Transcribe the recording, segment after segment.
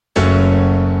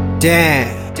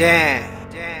Damn.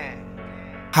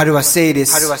 How do I say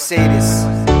this?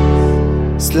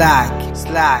 Slack.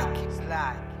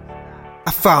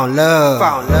 I found love.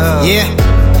 Yeah.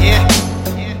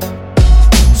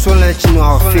 Just wanna let you know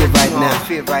how I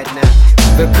feel right now.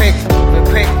 Real quick.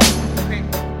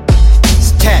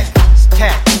 Stack.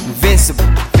 Invincible.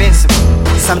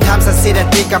 Sometimes I sit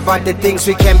and think about the things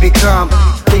we can become.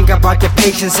 Think about the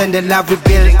patience and the love we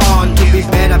build on. To be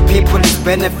better people is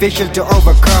beneficial to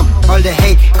overcome all the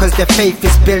hate, cause the faith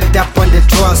is built up on the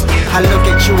trust. I look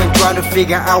at you and try to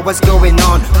figure out what's going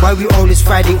on. Why we always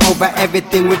fighting over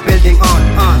everything we're building on.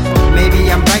 Maybe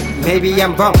I'm right, maybe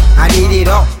I'm wrong. I need it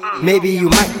all. Maybe you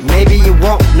might, maybe you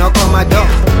won't. Knock on my door.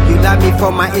 You love me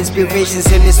for my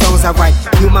inspirations in the songs I write.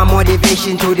 You my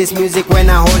motivation to this music when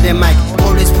I hold the mic.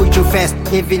 Always put you first,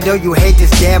 even though you hate this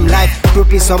damn life.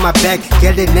 Groupies on my back,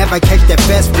 girl, they never catch the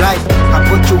best flight. I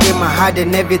put you in my heart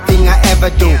and everything I ever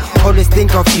do. Always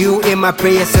think of you in my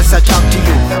prayers as I talk to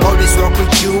you. Always walk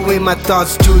with you in my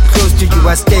thoughts, too close to you.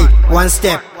 I stay one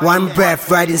step, one breath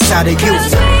right inside of you.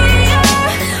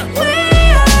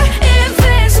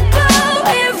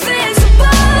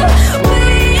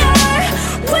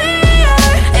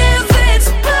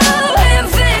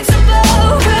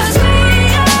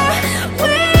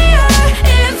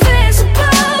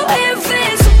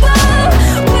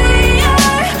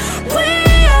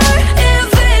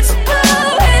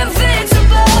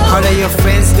 Your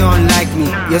friends don't like me,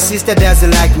 your sister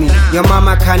doesn't like me, your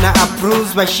mama kinda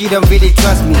approves but she don't really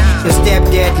trust me. Your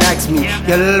stepdad likes me,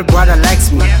 your little brother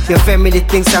likes me. Your family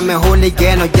thinks I'm a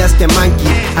hooligan or just a monkey.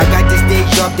 I got this day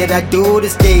job that I do to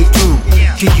stay true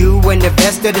to you and the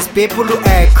best of these people who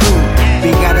act cool. We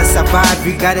gotta survive,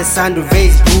 we gotta sound to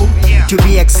raise boo. To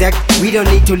be exact, we don't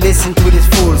need to listen to these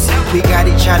fools. We got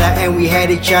each other and we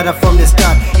had each other from the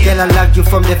start. Girl, I loved you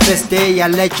from the first day I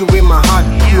let you in my heart.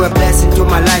 You a blessing to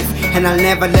my life and I'll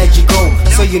never let you go.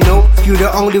 So you know, you're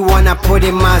the only one I put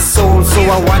in my soul. So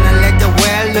I wanna let the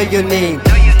world know your name.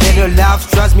 Little love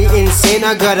drives me insane,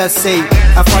 I gotta say.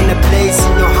 I found a place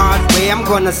in your heart where I'm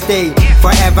gonna stay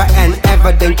forever and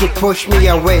ever, don't you push me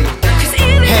away.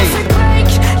 Hey,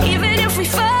 even if we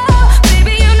fall,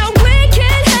 baby, you know we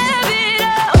can have it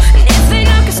all. And if they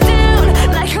knock us down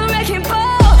like a wrecking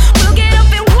ball, we'll get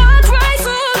up and walk right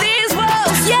through these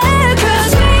walls. Yeah,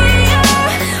 cause we are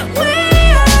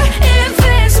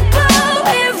invincible.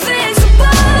 We are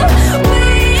invincible.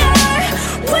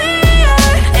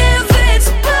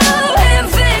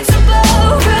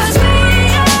 Cause we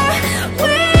are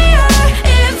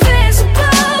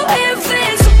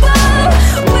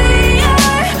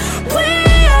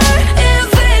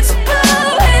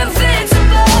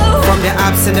invincible. From the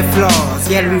ups and the flaws,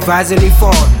 yeah, we rise and we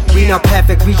fall. We not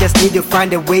perfect, we just need to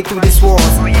find a way through these walls.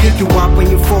 Pick you up when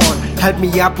you fall, help me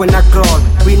up when I crawl.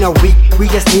 We not weak, we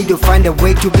just need to find a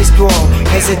way to be strong.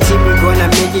 As a team we gonna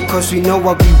make it cause we know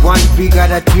what we want. We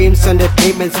got our dreams on the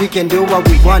pavements, we can do what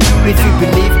we want. If we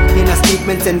believe in our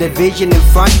statements and the vision in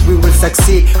front, we will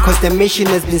succeed cause the mission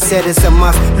has been set as a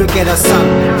must. Look at our son,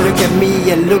 look at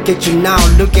me and look at you now.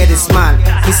 Look at his smile,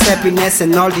 his happiness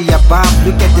and all the above.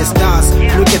 Look at the stars,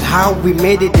 look at how we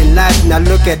made it in life. Now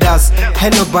look at us,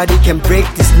 and nobody can break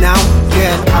this now.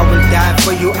 Girl, I will die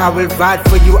for you, I will ride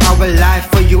for you, I will lie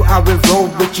for you, I will roll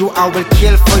with you, I will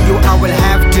kill for you. I will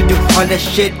have to do all the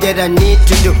shit that I need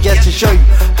to do just to show you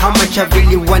how much I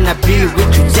really wanna be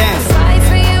with you. Damn. Fight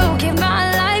for you, give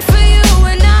my life for you,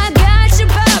 and I got you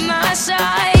by my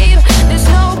side. There's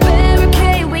no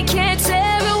barricade we can't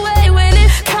tear away when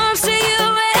it comes to you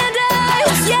and I.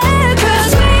 Yeah,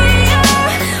 cause we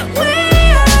are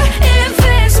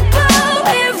invincible.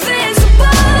 We are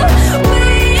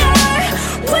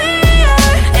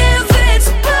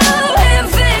invincible.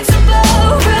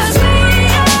 Cause we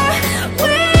are invincible.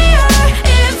 We are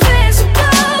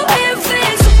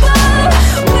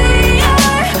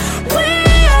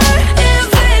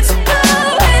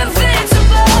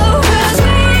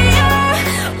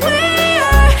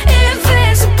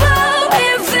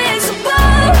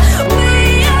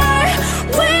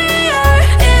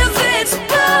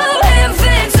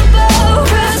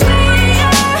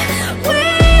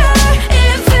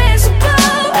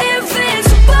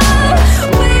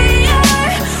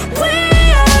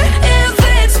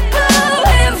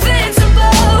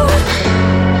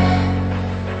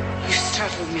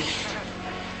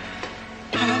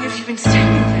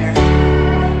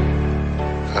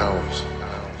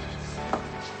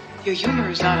Your humor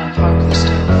is not on par with the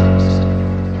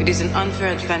stove. It is an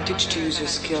unfair advantage to use your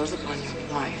skills upon your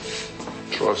wife.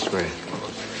 Trust me,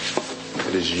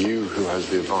 it is you who has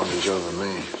the advantage over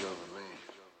me.